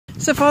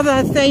So Father,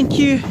 I thank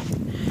you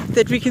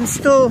that we can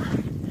still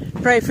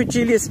pray for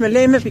Julius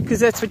Malema, because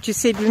that's what you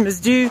said we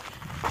must do.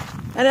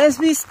 And as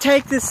we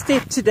take this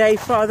step today,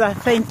 Father, I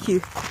thank you.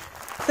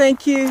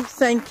 Thank you,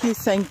 thank you,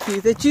 thank you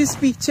that you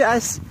speak to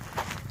us.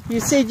 You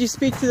said you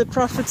speak to the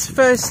prophets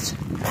first,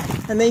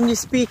 and then you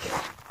speak,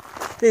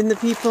 then the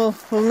people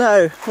will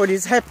know what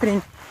is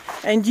happening.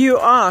 And you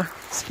are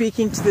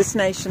speaking to this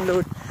nation,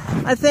 Lord.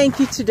 I thank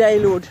you today,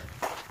 Lord,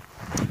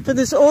 for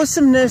this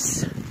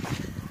awesomeness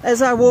as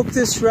I walk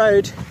this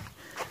road.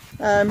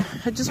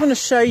 I just want to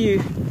show you.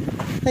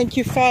 Thank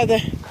you, Father.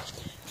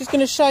 I'm just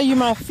going to show you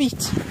my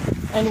feet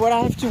and what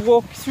I have to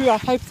walk through. I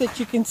hope that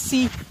you can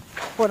see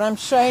what I'm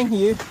showing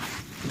you.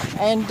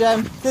 And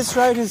this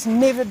road has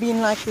never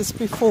been like this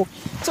before.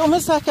 It's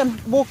almost like I'm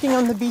walking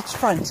on the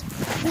beachfront.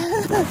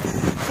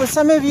 For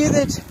some of you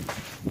that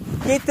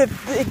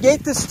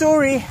get the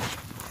story,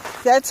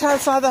 that's how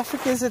South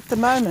Africa is at the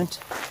moment.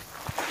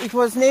 It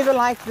was never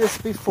like this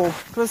before.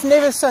 It was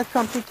never so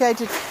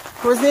complicated.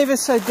 It was never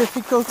so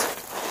difficult.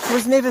 It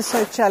was never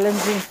so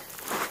challenging.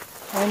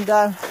 And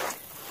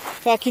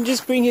if I can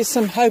just bring you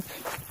some hope,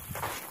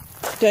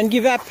 don't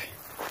give up.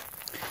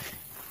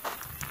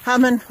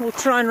 Haman will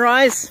try and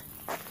rise.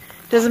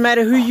 Doesn't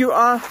matter who you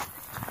are.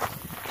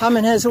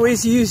 Haman has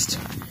always used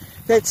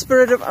that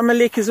spirit of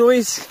Amalek, has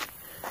always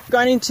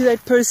gone into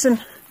that person,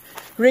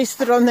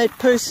 rested on that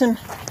person,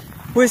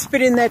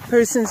 whispered in that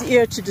person's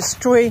ear to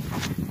destroy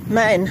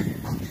man,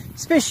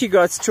 especially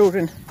God's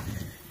children.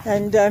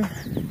 And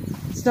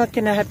it's not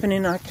going to happen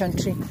in our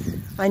country.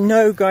 I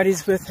know God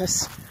is with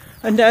us.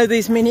 I know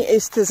there's many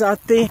Esthers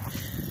out there.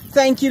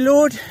 Thank you,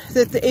 Lord,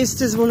 that the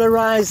Esthers will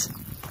arise.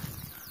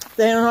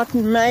 They are not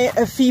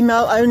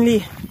female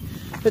only,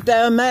 but they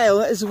are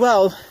male as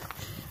well,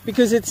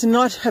 because it's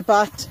not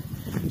about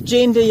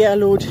gender here,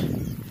 Lord.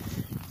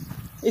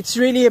 It's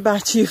really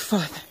about you,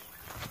 Father.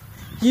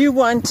 You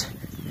want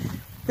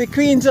the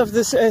queens of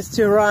this earth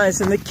to arise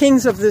and the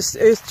kings of this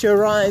earth to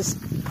arise,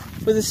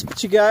 for this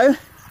to go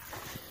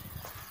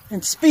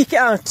and speak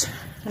out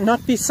and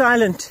not be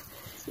silent.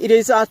 It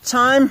is our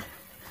time.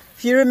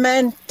 If you're a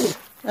man,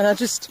 and I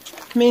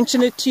just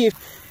mention it to you,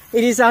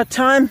 it is our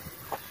time.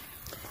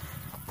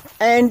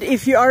 And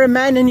if you are a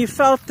man and you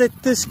felt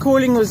that this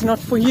calling was not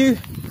for you,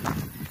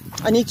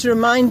 I need to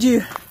remind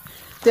you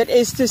that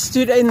Esther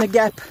stood in the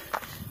gap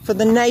for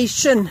the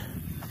nation.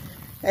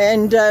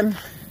 And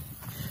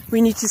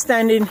we need to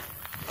stand in.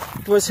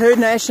 It was her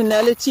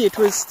nationality, it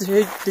was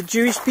the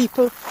Jewish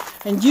people,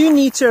 and you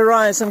need to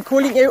arise. I'm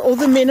calling all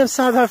the men of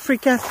South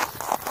Africa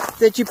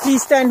that you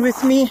please stand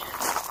with me.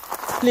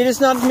 Let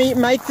us not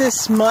make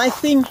this my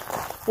thing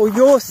or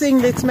your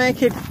thing. Let's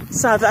make it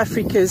South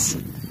Africa's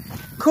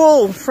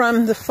call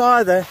from the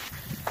Father,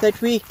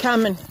 that we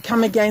come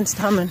against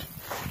Haman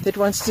that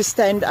wants to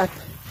stand up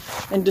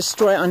and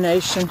destroy our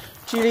nation.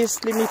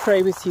 Julius, let me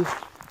pray with you.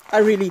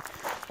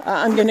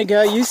 I'm going to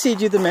go. You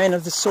said you're the man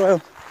of the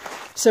soil.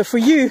 So for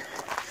you,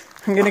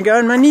 I'm going to go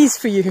on my knees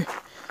for you.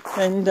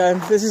 And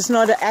this is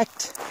not an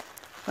act.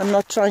 I'm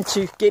not trying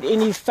to get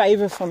any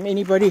favor from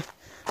anybody.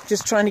 I'm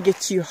just trying to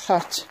get to your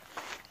heart.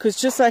 Because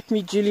just like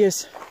me,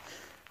 Julius,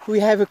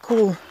 we have a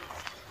call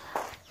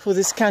for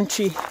this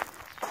country.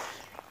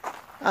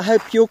 I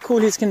hope your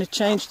call is going to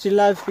change to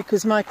love,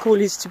 because my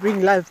call is to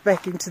bring love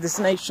back into this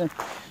nation.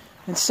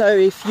 And so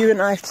if you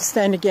and I have to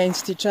stand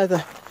against each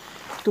other,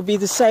 it will be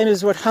the same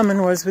as what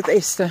Haman was with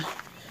Esther.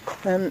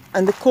 And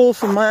the call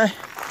for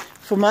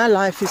my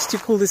life is to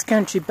call this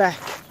country back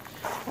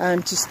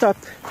and to stop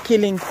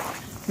killing,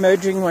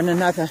 murdering one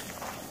another.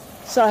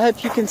 So I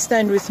hope you can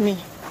stand with me,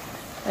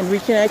 and we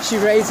can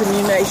actually raise a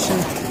new nation,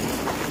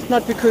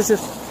 not because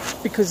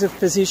of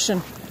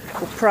position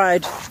or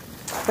pride,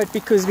 but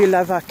because we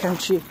love our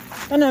country.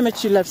 I know how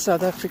much you love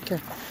South Africa.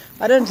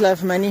 I don't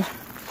love money.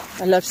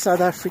 I love South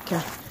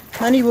Africa.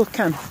 Money will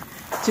come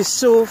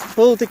to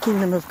build the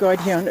kingdom of God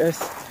here on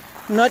earth.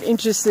 I'm not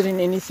interested in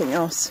anything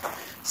else.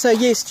 So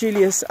yes,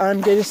 Julius,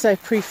 I'm going to say a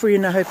prayer for you,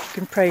 and I hope you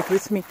can pray it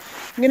with me.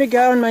 I'm going to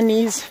go on my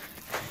knees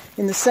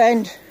in the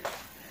sand,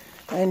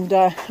 and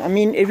I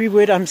mean every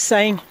word I'm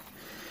saying.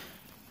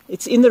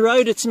 It's in the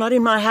road, it's not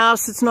in my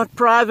house, it's not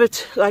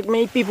private, like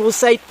many people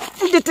say,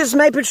 dit is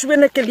my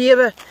persoonlike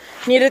lewe.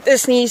 Nee, dit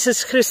is nie.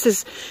 Jesus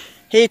Christus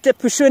het 'n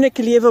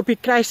persoonlike lewe op die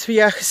kruis vir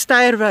jou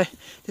gesterwe.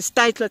 Dis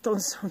tyd dat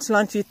ons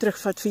land weer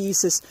terugvat vir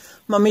Jesus,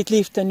 maar met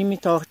liefde, nie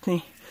met haat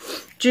nie.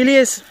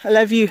 Julius, I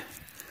love you.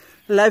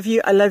 I love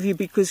you, I love you,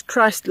 because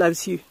Christ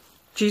loves you.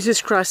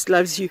 Jesus Christ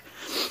loves you.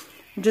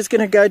 I'm just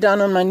going to go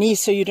down on my knees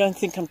so you don't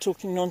think I'm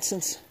talking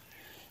nonsense.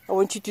 I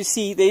want you to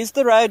see, there's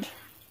the road.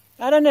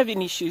 I don't have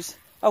any issues.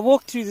 I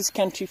walked through this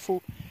country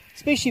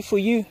especially for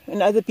you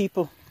and other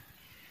people.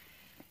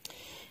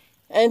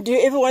 And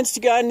whoever wants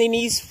to go on their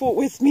knees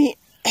with me,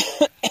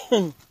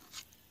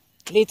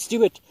 let's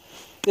do it.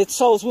 That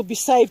souls will be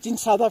saved in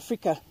South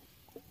Africa.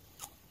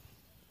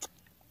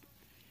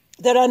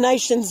 That our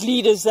nation's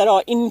leaders that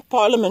are in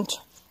Parliament,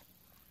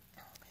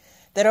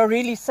 that are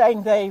really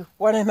saying they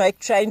want to make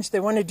change, they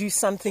want to do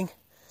something,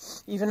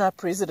 even our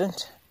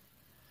President,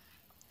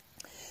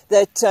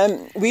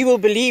 that we will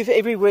believe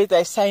every word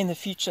they say in the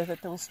future,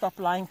 that they will stop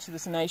lying to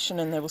this nation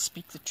and they will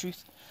speak the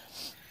truth.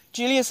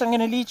 Julius, I'm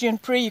going to lead you in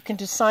prayer. You can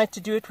decide to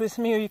do it with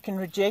me, or you can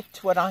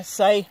reject what I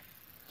say.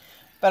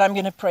 But I'm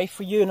going to pray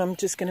for you, and I'm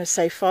just going to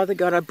say, Father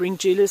God, I bring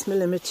Julius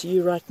Malema to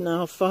you right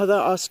now. Father,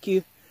 I ask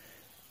you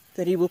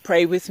that he will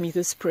pray with me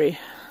this prayer.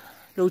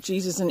 Lord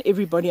Jesus, and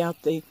everybody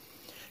out there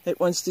that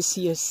wants to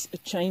see us a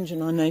change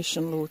in our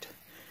nation, Lord,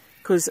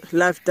 because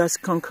love does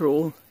conquer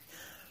all.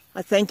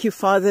 I thank you,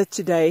 Father,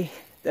 today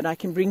that I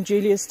can bring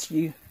Julius to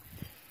you,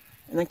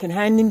 and I can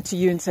hand him to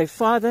you and say,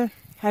 Father,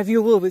 have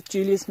your will with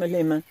Julius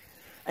Malema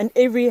and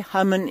every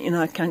Haman in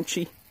our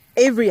country.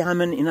 Every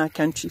Haman in our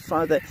country,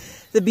 Father.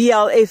 The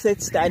BLF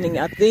that's standing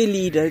up, their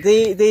leader,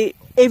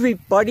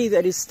 everybody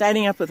that is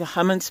standing up with a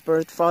Haman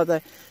spirit,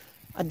 Father,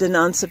 I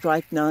denounce it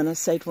right now, and I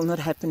say it will not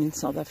happen in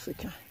South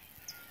Africa.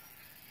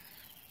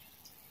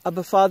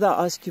 Abba, Father,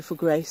 I ask you for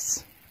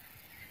grace.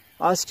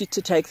 I ask you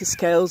to take the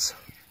scales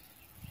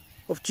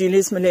of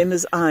Julius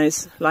Malema's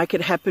eyes, like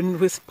it happened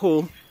with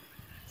Paul,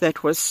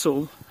 that was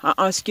Saul. I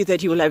ask you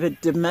that he will have a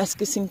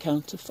Damascus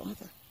encounter,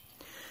 Father.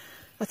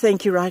 I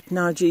thank you right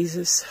now,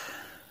 Jesus.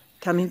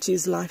 Come into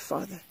his life,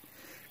 Father.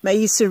 May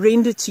he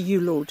surrender to you,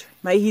 Lord.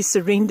 May he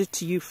surrender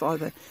to you,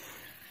 Father.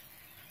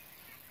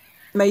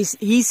 May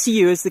he see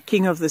you as the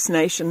king of this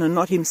nation and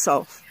not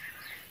himself.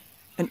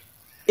 And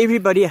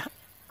everybody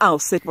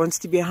else that wants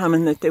to be a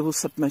Haman, that they will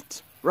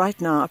submit. Right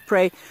now, I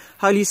pray,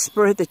 Holy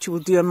Spirit, that you will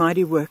do a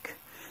mighty work.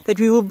 That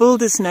we will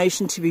build this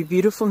nation to be a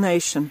beautiful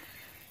nation.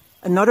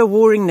 And not a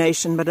warring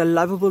nation, but a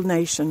lovable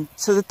nation.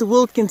 So that the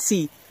world can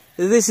see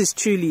that this is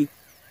truly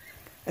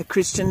a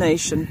Christian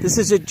nation. This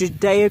is a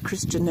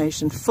Judeo-Christian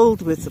nation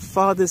filled with the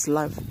Father's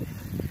love.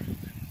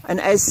 And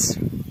as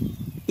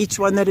each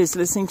one that is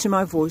listening to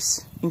my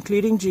voice,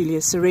 including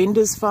Julius,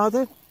 surrenders,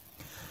 Father,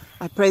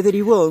 I pray that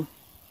he will.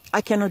 I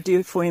cannot do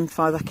it for him,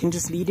 Father. I can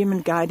just lead him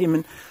and guide him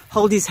and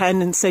hold his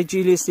hand and say,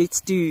 Julius, let's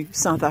do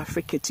South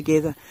Africa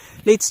together.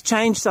 Let's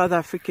change South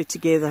Africa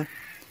together.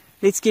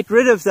 Let's get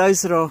rid of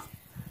those that are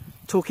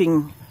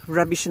talking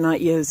rubbish in our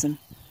ears. And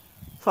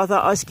Father,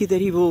 I ask you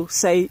that he will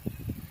say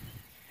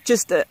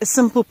just a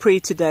simple prayer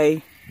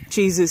today.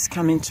 Jesus,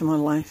 come into my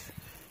life.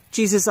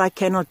 Jesus, I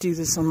cannot do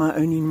this on my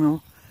own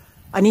anymore.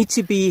 I need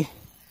to be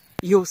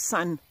your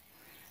son.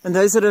 And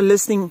those that are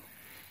listening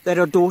that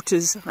are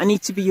daughters, I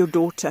need to be your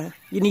daughter.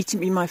 You need to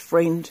be my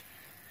friend.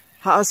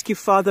 I ask you,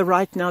 Father,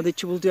 right now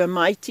that you will do a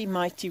mighty,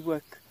 mighty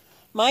work.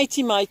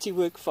 Mighty, mighty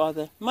work,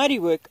 Father. Mighty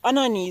work. On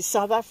our knees.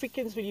 South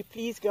Africans, will you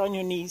please go on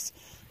your knees?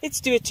 Let's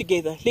do it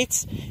together.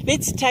 Let's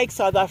take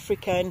South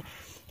Africa and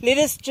let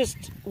us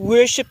just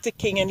worship the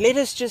King, and let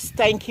us just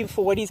thank him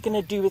for what he's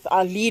going to do with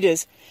our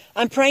leaders.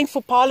 I'm praying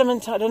for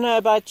Parliament. I don't know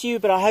about you,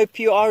 but I hope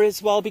you are as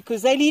well,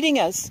 because they're leading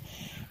us.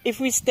 If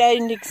we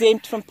stand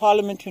exempt from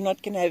Parliament, we're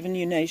not going to have a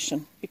new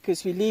nation,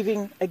 because we're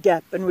leaving a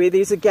gap, and where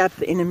there's a gap,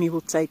 the enemy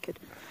will take it.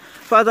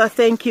 Father, I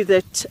thank you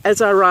that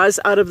as I rise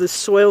out of the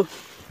soil,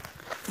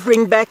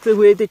 bring back the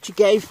word that you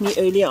gave me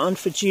earlier on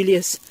for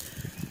Julius.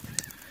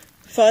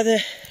 Father,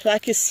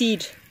 like a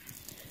seed,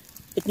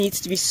 it needs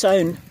to be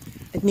sown.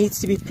 It needs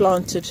to be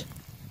planted.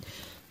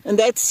 And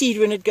that seed,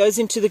 when it goes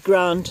into the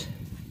ground,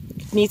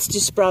 it needs to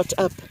sprout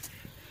up.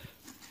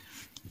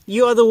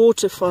 You are the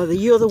water, Father.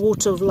 You are the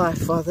water of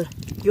life, Father.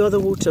 You are the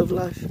water of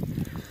life.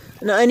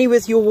 And only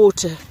with your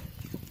water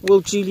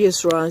will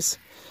Julius rise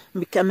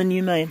and become a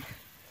new man.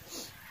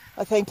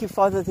 I thank you,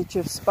 Father, that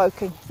you have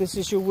spoken. This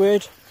is your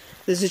word.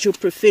 This is your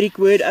prophetic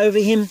word over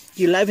him.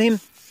 You love him.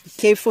 You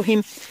care for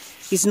him.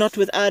 He's not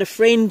without a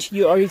friend.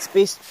 You are his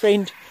best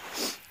friend.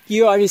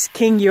 You are his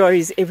king. You are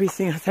his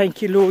everything. I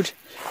thank you, Lord,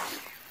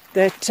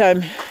 that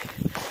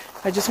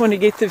I just want to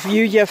get the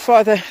view here,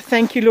 Father.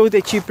 Thank you, Lord,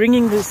 that you're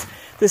bringing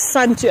the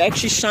sun to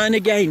actually shine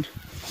again.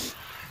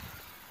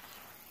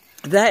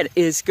 That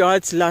is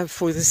God's love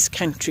for this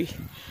country.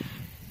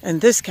 And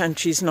this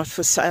country is not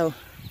for sale.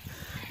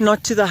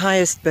 Not to the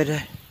highest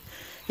bidder.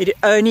 It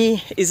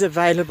only is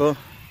available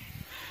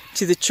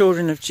to the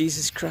children of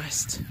Jesus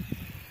Christ.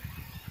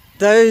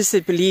 Those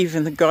that believe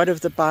in the God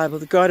of the Bible,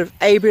 the God of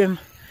Abraham,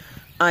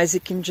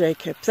 Isaac and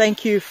Jacob.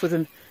 Thank you for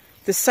the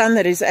sun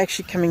that is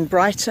actually coming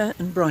brighter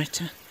and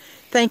brighter.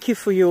 Thank you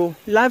for your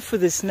love for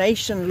this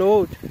nation,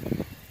 Lord.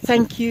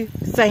 Thank you,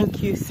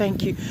 thank you,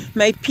 thank you.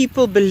 May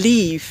people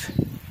believe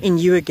in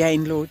you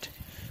again, Lord.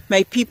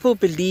 May people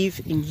believe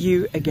in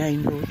you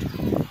again, Lord.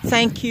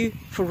 Thank you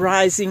for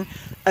rising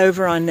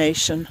over our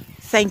nation.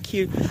 Thank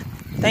you,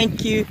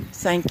 thank you,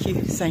 thank you,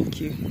 thank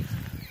you.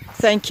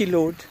 Thank you,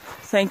 Lord.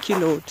 Thank you,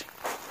 Lord.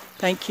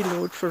 Thank you,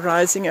 Lord, for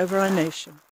rising over our nation.